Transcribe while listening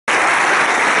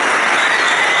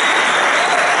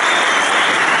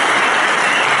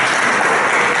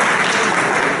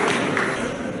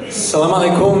السلام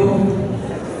عليكم.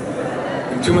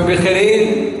 انتم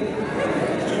بخيرين؟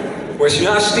 واش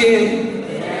ناشطين؟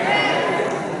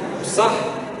 صح؟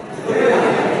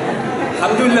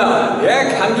 الحمد لله، ياك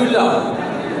الحمد لله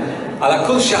على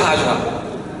كل شي حاجة.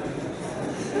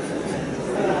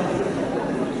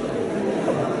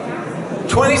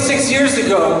 "26 years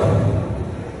ago,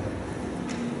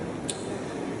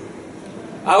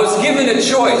 I was given a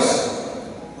choice.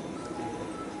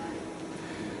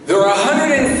 There are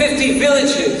 150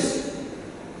 villages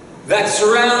that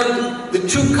surround the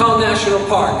Toutkal National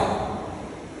Park.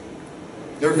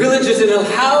 There are villages in El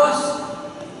House,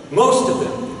 most of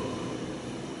them.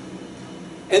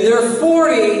 And there are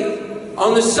 40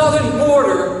 on the southern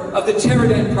border of the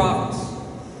Teredat province.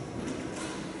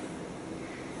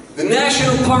 The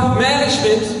National Park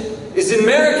Management is in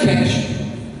Marrakesh,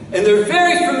 and they're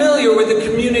very familiar with the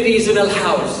communities in El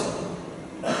House.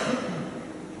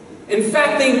 In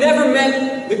fact, they never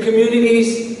met the communities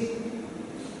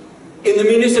in the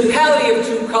municipality of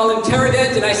Toutkal and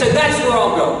Teredat, and I said, that's where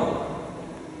I'll go.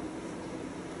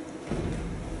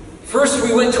 First,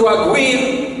 we went to Aguin,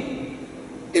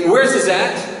 in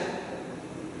Ouarzazate,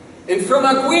 and from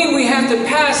Aguin we have to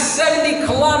pass 70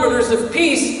 kilometers of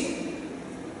peace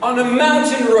on a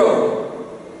mountain road.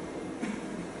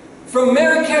 From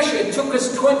Marrakesh, it took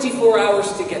us 24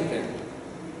 hours to get there.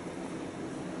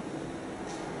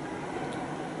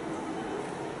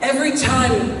 Every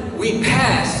time we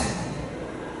passed,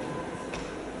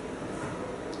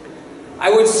 I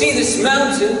would see this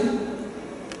mountain,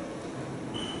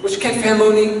 which kept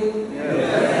harmony.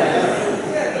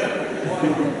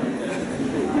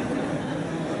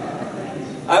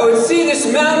 I would see this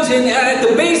mountain, and at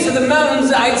the base of the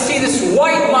mountains, I'd see this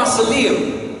white mausoleum.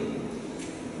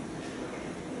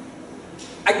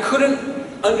 I couldn't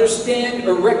understand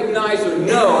or recognize or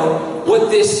know what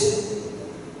this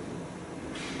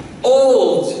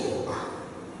old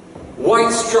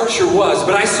white structure was,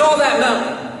 but I saw that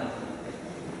mountain.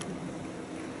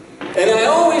 And I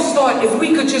always thought, if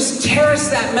we could just terrace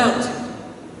that mountain,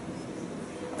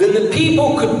 then the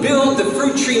people could build the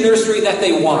fruit tree nursery that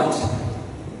they want.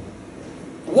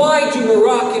 Why do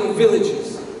Moroccan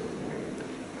villages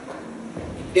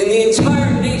in the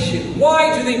entire nation,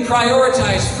 why do they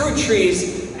prioritize fruit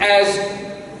trees as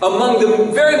among the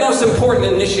very most important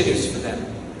initiatives for them?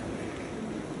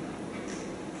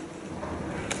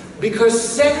 Because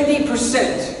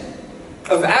 70%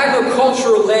 of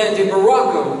agricultural land in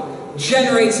Morocco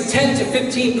generates 10 to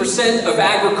 15% of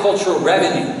agricultural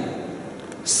revenue.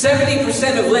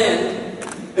 70% of land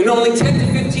and only 10 to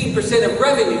 15% of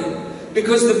revenue,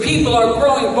 because the people are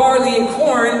growing barley and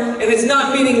corn and it's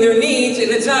not meeting their needs and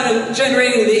it's not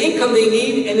generating the income they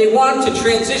need, and they want to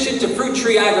transition to fruit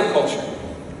tree agriculture.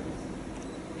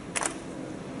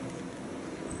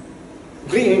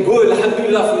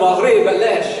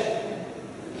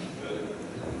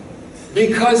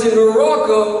 Because in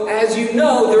Morocco, as you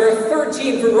know, there are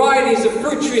 13 varieties of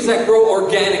fruit trees that grow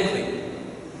organically.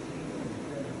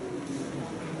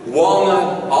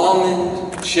 Walnut,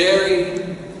 almond, cherry,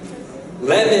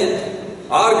 lemon,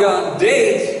 argan,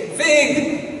 date,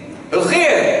 fig,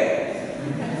 الخير.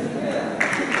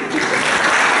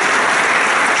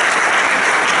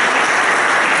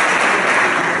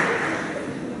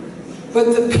 But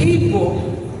the people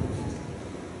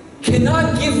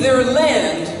cannot give their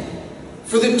land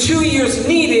for the 2 years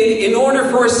needed in order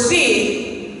for a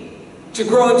seed to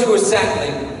grow into a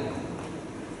sapling.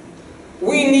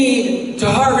 We need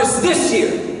to harvest this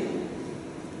year.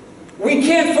 We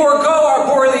can't forego our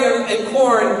barley and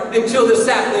corn until the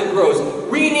sapling grows.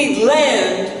 We need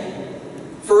land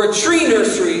for a tree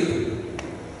nursery.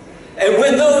 And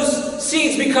when those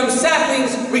seeds become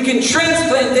saplings, we can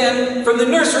transplant them from the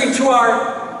nursery to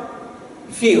our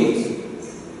fields.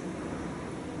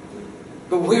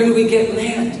 But where do we get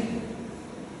land?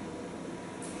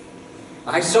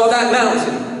 I saw that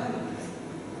mountain.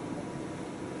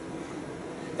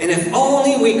 And if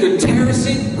only we could terrace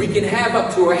it, we can have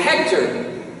up to a hectare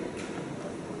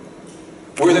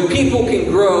where the people can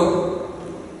grow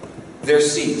their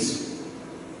seeds.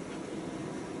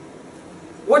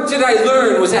 What did I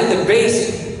learn was at the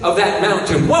base of that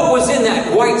mountain? What was in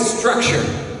that white structure?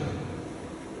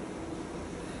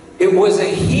 It was a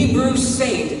Hebrew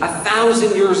saint,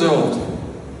 1,000 years old.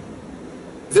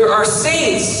 There are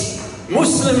saints,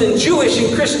 Muslim and Jewish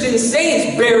and Christian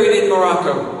saints buried in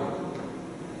Morocco.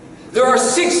 There are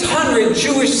 600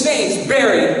 Jewish saints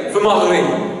buried from Maghreb.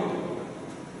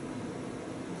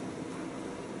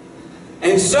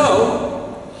 And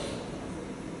so,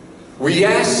 we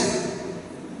asked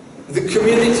the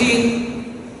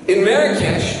community in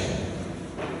Marrakesh,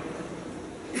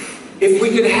 if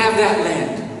we could have that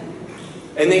land.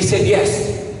 And they said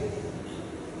yes.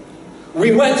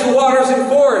 We went to Waters and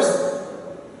Forests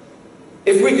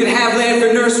if we could have land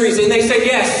for nurseries, and they said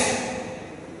yes.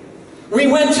 We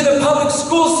went to the public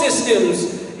school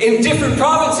systems in different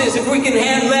provinces if we can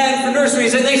have land for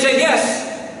nurseries, and they said yes.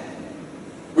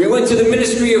 We went to the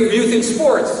Ministry of Youth and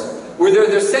Sports, where they're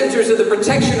the centers of the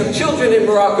protection of children in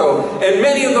Morocco, and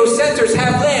many of those centers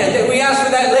have land, and we asked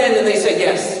for that land, and they said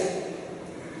yes.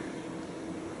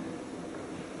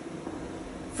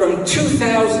 From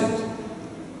 2000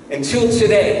 until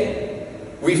today,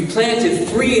 we've planted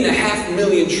 3.5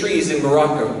 million trees in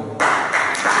Morocco.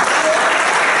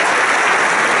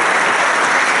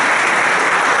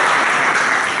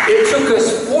 It took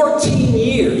us 14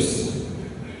 years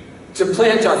to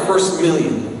plant our first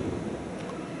million.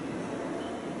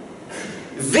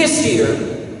 This year,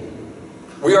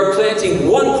 we are planting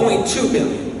 1.2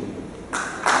 million.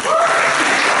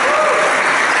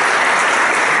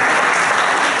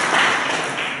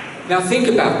 Now think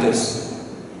about this.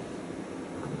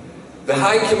 The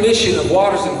High Commission of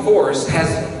Waters and Forests has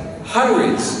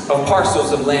hundreds of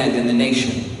parcels of land in the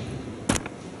nation.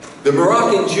 The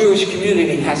Moroccan Jewish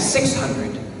community has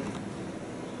 600.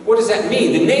 What does that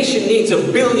mean? The nation needs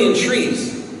 1 billion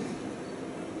trees.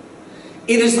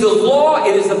 It is the law,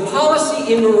 it is the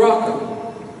policy in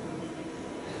Morocco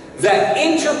that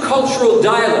intercultural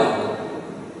dialogue,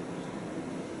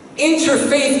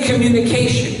 interfaith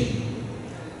communication,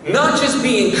 not just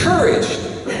be encouraged,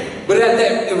 but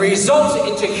that results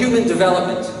into human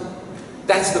development.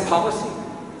 That's the policy.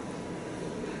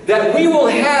 That we will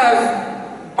have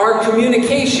our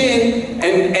communication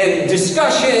and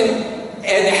discussion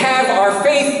and have our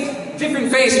faith,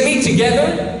 different faiths meet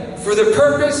together for the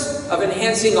purpose of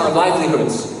enhancing our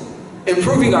livelihoods,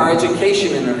 improving our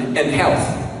education and health.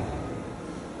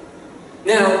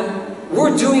 Now,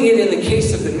 we're doing it in the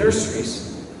case of the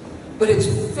nurseries, but it's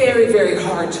very, very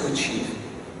hard to achieve.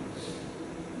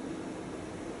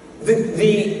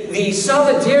 The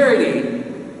solidarity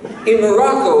in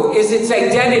Morocco is its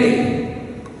identity.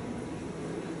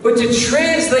 But to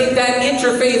translate that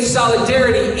interfaith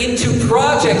solidarity into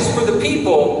projects for the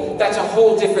people, that's a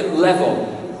whole different level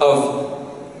of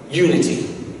unity.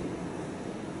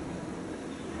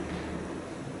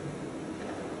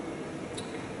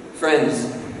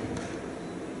 Friends,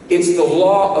 it's the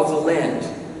law of the land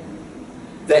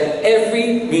that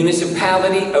every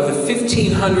municipality of the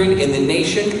 1,500 in the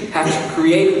nation have to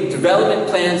create development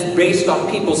plans based on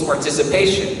people's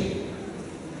participation.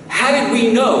 How did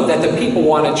we know that the people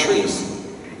wanted trees?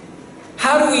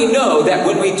 How do we know that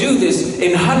when we do this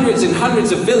in hundreds and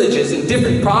hundreds of villages in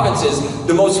different provinces,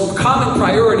 the most common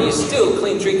priority is still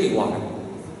clean drinking water?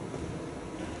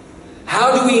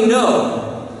 How do we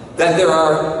know that there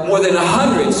are more than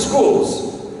 100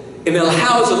 schools in El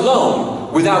House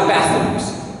alone without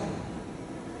bathrooms?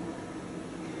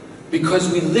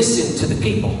 Because we listen to the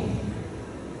people.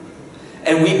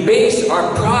 And we base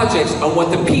our projects on what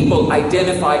the people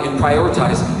identify and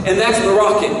prioritize. And that's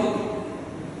Moroccan.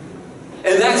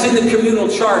 And that's in the communal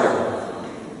charter.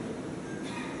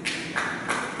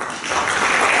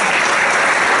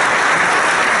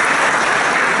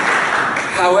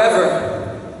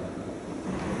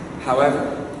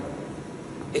 However,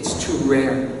 it's too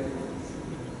rare.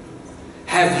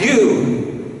 Have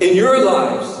you, in your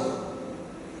lives,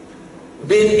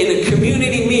 been in a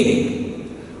community meeting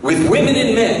with women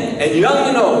and men, and young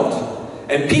and old,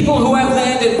 and people who have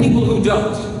land and people who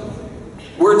don't,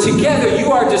 where together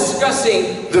you are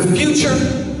discussing the future,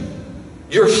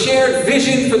 your shared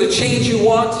vision for the change you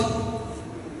want?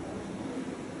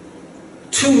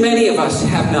 Too many of us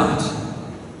have not.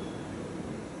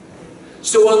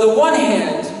 So on the one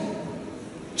hand,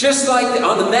 just like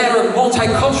on the matter of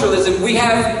multiculturalism, we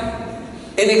have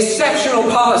an exceptional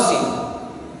policy,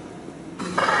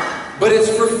 but its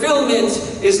fulfillment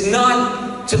is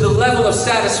not to the level of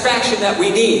satisfaction that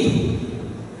we need.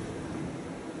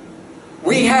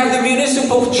 We have the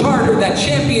municipal charter that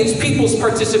champions people's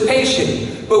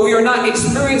participation, but we are not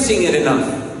experiencing it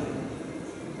enough.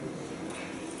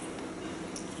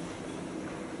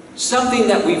 Something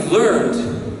that we've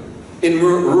learned in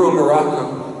rural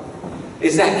Morocco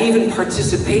is that even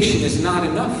participation is not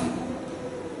enough.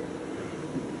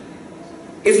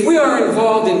 If we are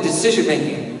involved in decision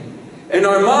making, and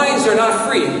our minds are not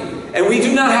free, and we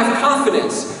do not have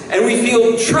confidence, and we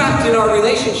feel trapped in our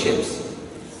relationships,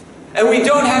 and we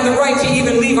don't have the right to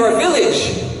even leave our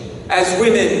village, as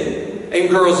women and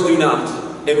girls do not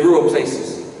in rural places.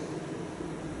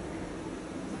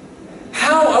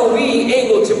 How are we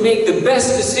able to make the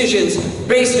best decisions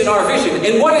based on our vision?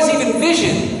 And what is even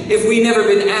vision? if we've never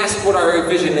been asked what our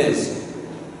vision is.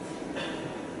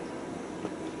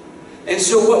 And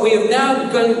so what we have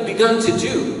now begun to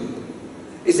do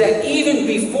is that even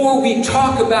before we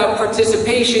talk about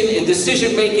participation in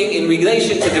decision-making in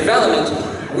relation to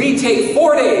development, we take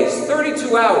 4 days,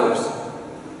 32 hours,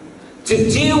 to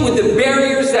deal with the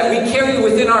barriers that we carry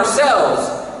within ourselves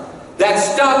that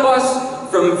stop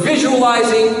us from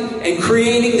visualizing and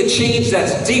creating the change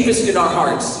that's deepest in our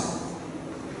hearts.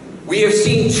 We have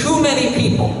seen too many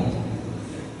people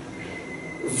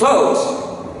vote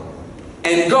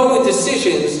and go with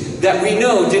decisions that we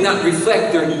know did not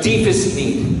reflect their deepest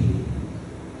need.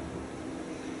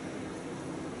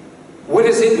 What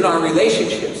is it in our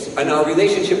relationships, in our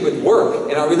relationship with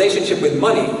work, in our relationship with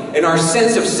money, in our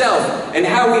sense of self, and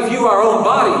how we view our own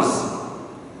bodies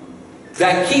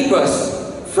that keep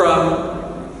us from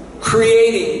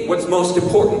creating what's most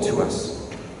important to us?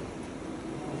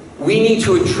 We need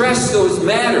to address those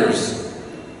matters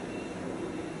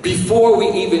before we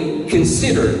even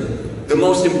consider the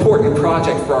most important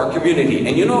project for our community.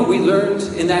 And you know what we learned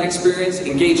in that experience?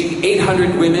 Engaging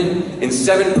 800 women in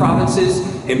 7 provinces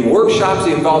in workshops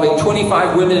involving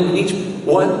 25 women in each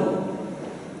one.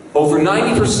 Over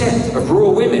 90% of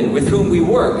rural women with whom we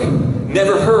work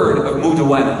never heard of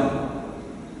Mudawana.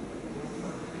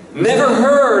 Never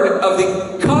heard of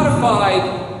the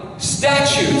codified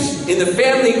statutes in the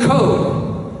family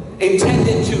code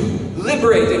intended to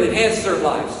liberate and enhance their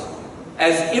lives.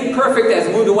 As imperfect as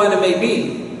Mudawana may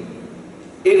be,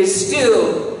 it is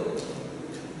still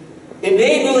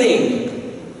enabling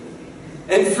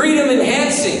and freedom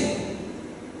enhancing.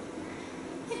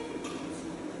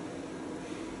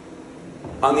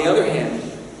 On the other hand,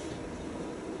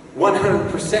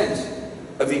 100%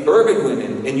 of the urban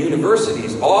women in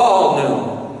universities all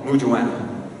know Mudawana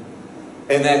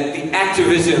and that the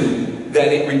activism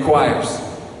that it requires.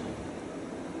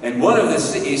 And one of the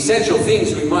essential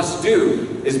things we must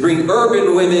do is bring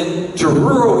urban women to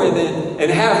rural women and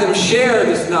have them share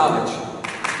this knowledge.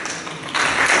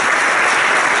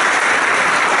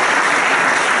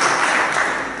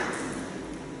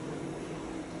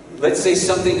 Let's say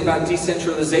something about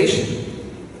decentralization.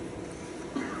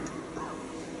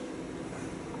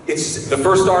 It's the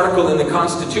first article in the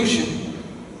Constitution.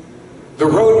 The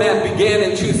roadmap began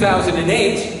in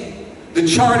 2008. The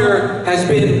charter has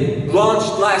been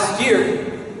launched last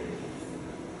year.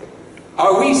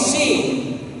 Are we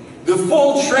seeing the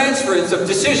full transference of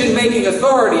decision-making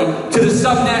authority to the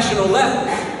subnational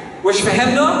level? Which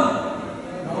فهمنا?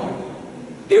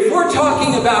 If we're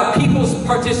talking about people's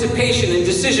participation in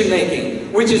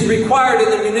decision-making, which is required in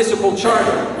the municipal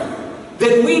charter,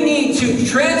 then we need to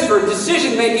transfer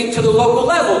decision-making to the local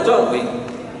level, don't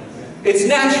we? It's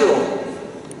natural.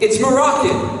 It's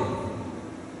Moroccan.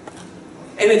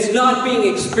 And it's not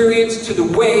being experienced to the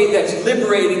way that's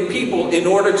liberating people in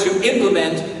order to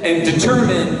implement and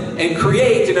determine and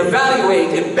create and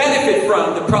evaluate and benefit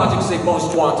from the projects they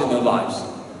most want in their lives.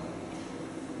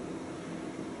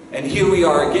 And here we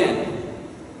are again.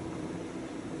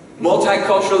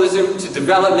 Multiculturalism to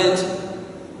development,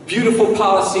 beautiful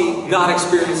policy, not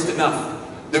experienced enough.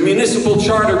 The municipal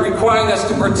charter requiring us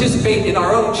to participate in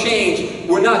our own change,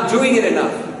 we're not doing it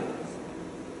enough.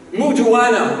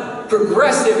 Mudawana,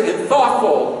 progressive and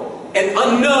thoughtful and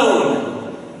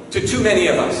unknown to too many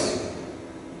of us.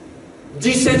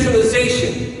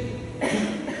 Decentralization,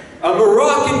 a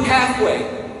Moroccan pathway,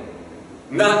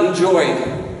 not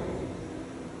enjoyed.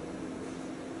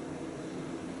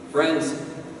 Friends,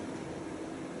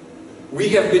 we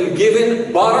have been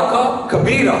given Baraka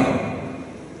Kabira.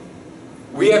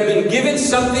 We have been given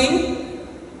something,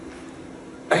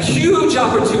 a huge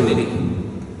opportunity.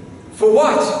 For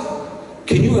what?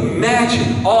 Can you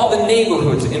imagine all the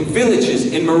neighborhoods and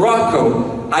villages in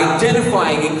Morocco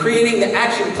identifying and creating the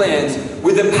action plans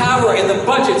with the power and the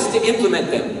budgets to implement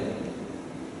them?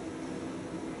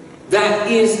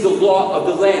 That is the law of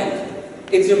the land.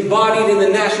 It's embodied in the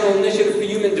National Initiative for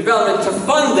Human Development to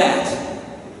fund that.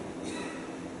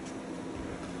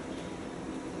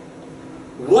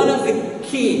 One of the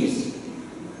keys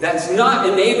that's not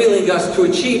enabling us to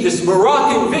achieve this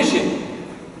Moroccan vision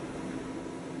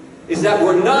is that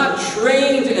we're not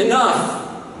trained enough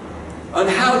on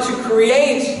how to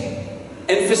create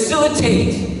and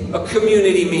facilitate a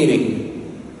community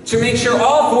meeting, to make sure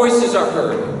all voices are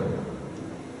heard,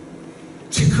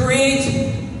 to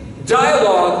create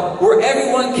dialogue where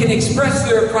everyone can express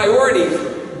their priorities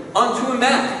onto a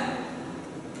map.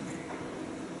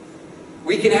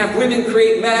 We can have women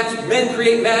create maps, men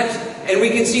create maps, and we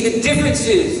can see the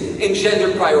differences in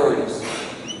gender priorities.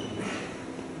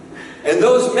 And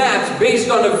those maps, based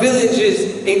on a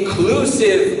village's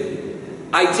inclusive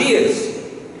ideas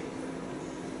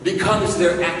becomes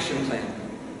their action plan.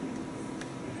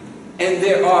 And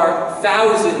there are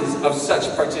thousands of such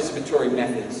participatory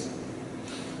methods.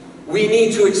 We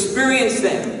need to experience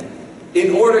them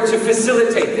in order to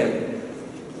facilitate them.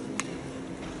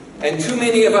 And too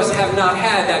many of us have not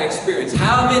had that experience.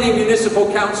 How many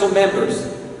municipal council members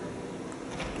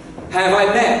have I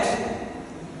met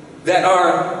that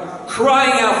are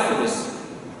crying out for this?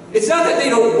 It's not that they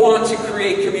don't want to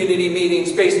create community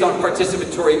meetings based on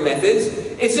participatory methods.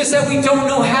 It's just that we don't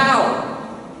know how.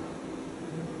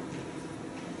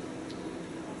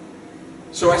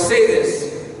 So I say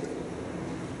this,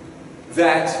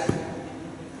 that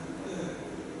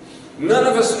none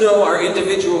of us know our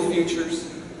individual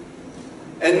futures,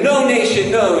 and no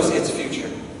nation knows its future.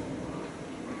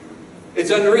 It's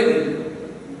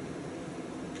unwritten.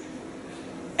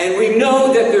 And we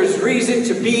know that there's reason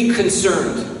to be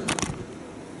concerned.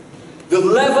 The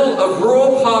level of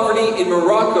rural poverty in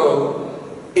Morocco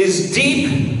is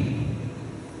deep,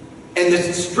 and the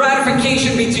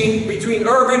stratification between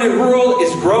urban and rural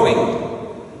is growing.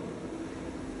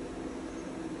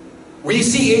 We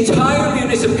see entire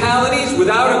municipalities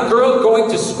without a girl going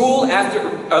to school after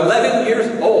 11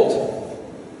 years old.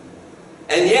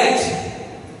 And yet,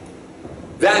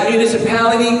 that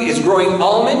municipality is growing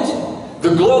almond.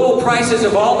 The global prices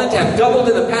of almond have doubled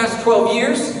in the past 12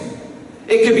 years.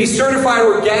 It could be certified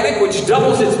organic, which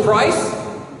doubles its price.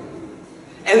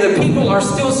 And the people are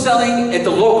still selling at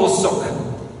the local souk.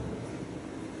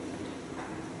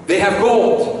 They have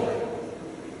gold.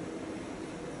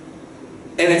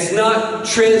 And it's not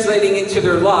translating into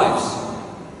their lives.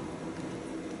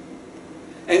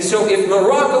 And so if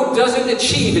Morocco doesn't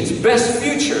achieve its best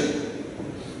future,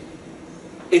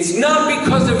 it's not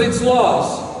because of its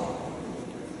laws.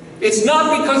 It's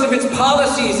not because of its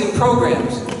policies and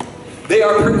programs. They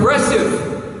are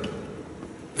progressive.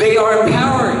 They are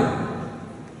empowering.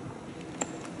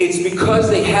 It's because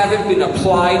they haven't been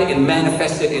applied and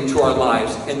manifested into our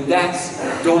lives. And that's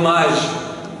dommage.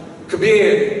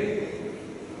 Kabir.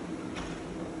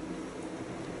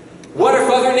 What if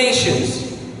other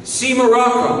nations see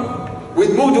Morocco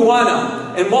with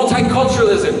Moudawana and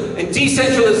multiculturalism and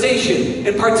decentralization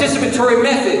and participatory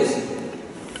methods,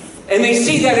 and they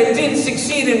see that it didn't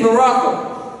succeed in Morocco?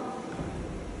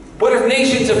 What if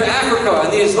nations of Africa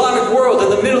and the Islamic world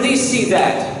and the Middle East see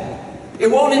that?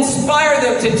 It won't inspire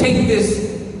them to take this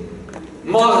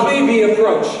Maghribi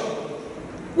approach,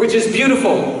 which is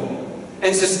beautiful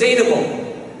and sustainable.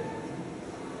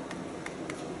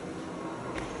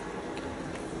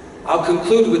 I'll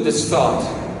conclude with this thought.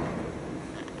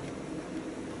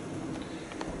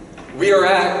 We are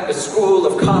at a school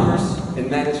of commerce and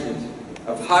management,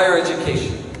 of higher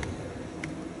education.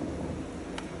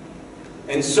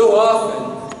 And so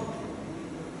often,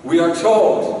 we are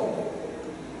told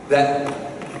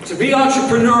that to be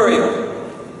entrepreneurial,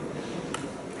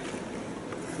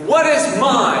 what is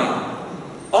my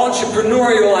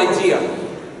entrepreneurial idea?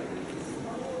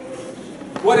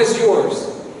 What is yours?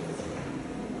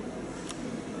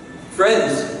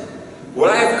 Friends, what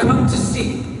I have come to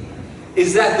see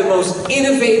is that the most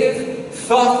innovative,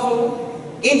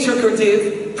 thoughtful,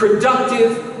 integrative,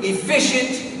 productive,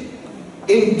 efficient,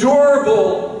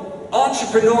 endurable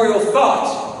entrepreneurial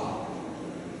thought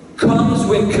comes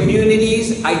when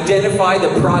communities identify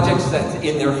the projects that's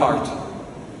in their heart.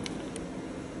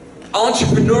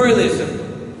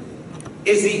 Entrepreneurialism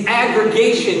is the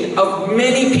aggregation of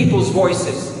many people's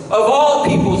voices, of all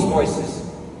people's voices.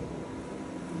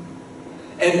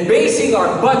 And basing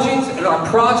our budgets and our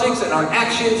projects and our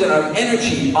actions and our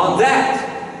energy on that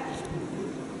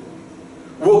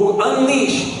will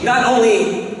unleash not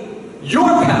only your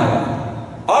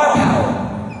power, our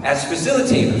power as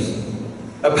facilitators,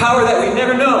 a power that we've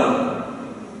never known,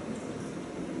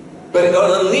 but it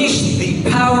will unleash the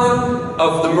power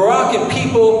of the Moroccan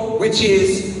people, which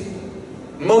is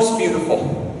most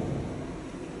beautiful.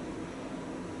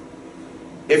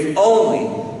 If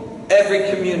only every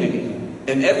community,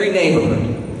 in every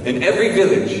neighborhood, in every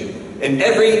village, in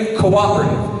every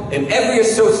cooperative, in every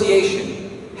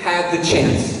association had the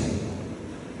chance.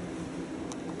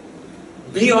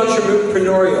 Be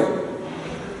entrepreneurial.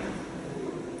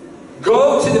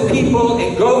 Go to the people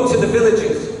and go to the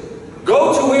villages.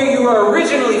 Go to where you are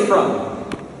originally from.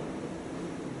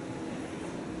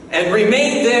 And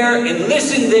remain there and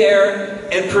listen there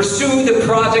and pursue the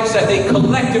projects that they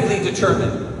collectively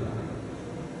determine.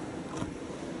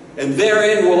 And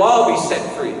therein we'll all be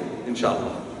set free,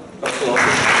 inshallah.